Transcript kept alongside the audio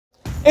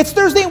It's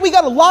Thursday and we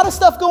got a lot of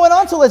stuff going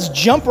on, so let's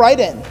jump right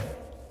in.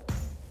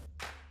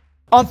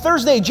 On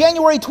Thursday,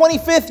 January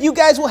 25th, you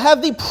guys will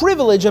have the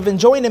privilege of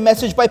enjoying a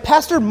message by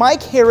Pastor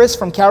Mike Harris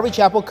from Calvary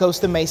Chapel,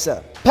 Costa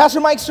Mesa.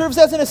 Pastor Mike serves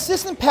as an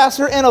assistant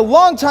pastor and a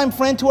longtime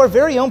friend to our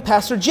very own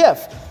Pastor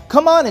Jeff.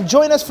 Come on and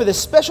join us for this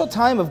special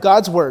time of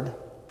God's Word.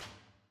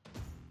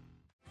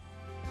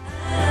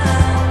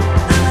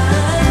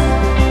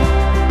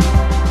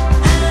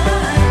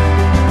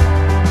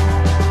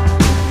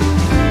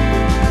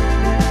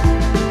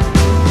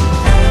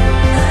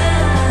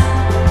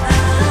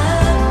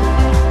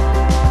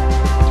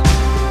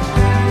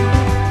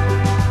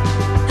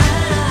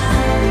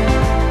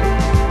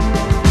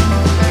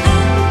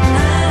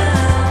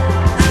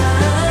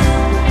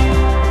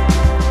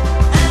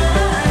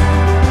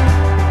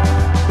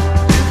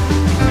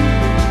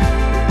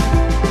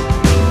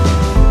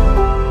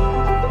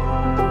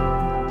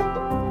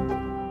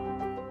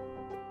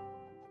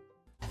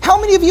 How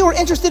many of you are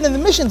interested in the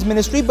missions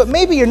ministry, but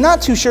maybe you're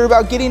not too sure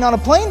about getting on a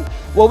plane?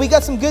 Well, we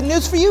got some good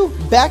news for you,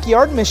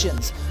 Backyard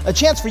Missions, a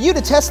chance for you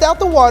to test out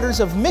the waters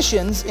of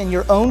missions in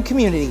your own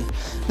community.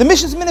 The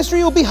missions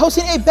ministry will be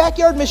hosting a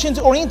Backyard Missions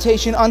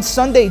orientation on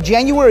Sunday,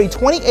 January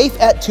 28th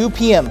at 2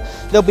 p.m.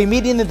 They'll be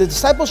meeting in the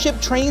Discipleship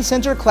Training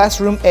Center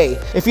Classroom A.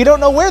 If you don't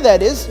know where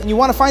that is and you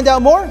want to find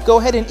out more, go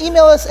ahead and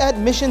email us at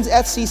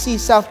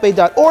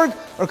missions@ccsouthbay.org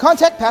or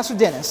contact Pastor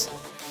Dennis.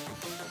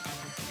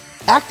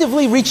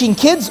 Actively Reaching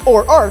Kids,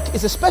 or ARC,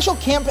 is a special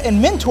camp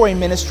and mentoring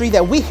ministry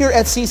that we here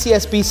at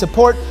CCSB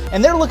support,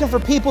 and they're looking for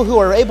people who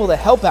are able to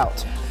help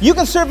out. You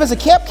can serve as a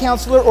camp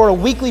counselor or a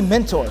weekly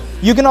mentor.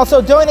 You can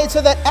also donate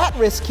so that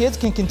at-risk kids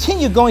can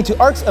continue going to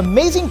ARC's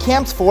amazing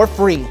camps for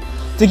free.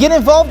 To get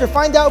involved or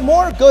find out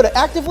more, go to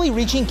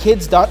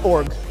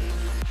activelyreachingkids.org.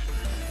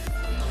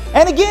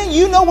 And again,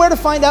 you know where to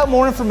find out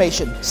more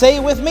information. Say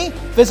it with me,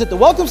 visit the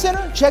Welcome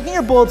Center, check in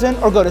your bulletin,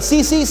 or go to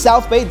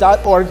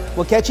ccsouthbay.org.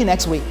 We'll catch you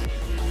next week.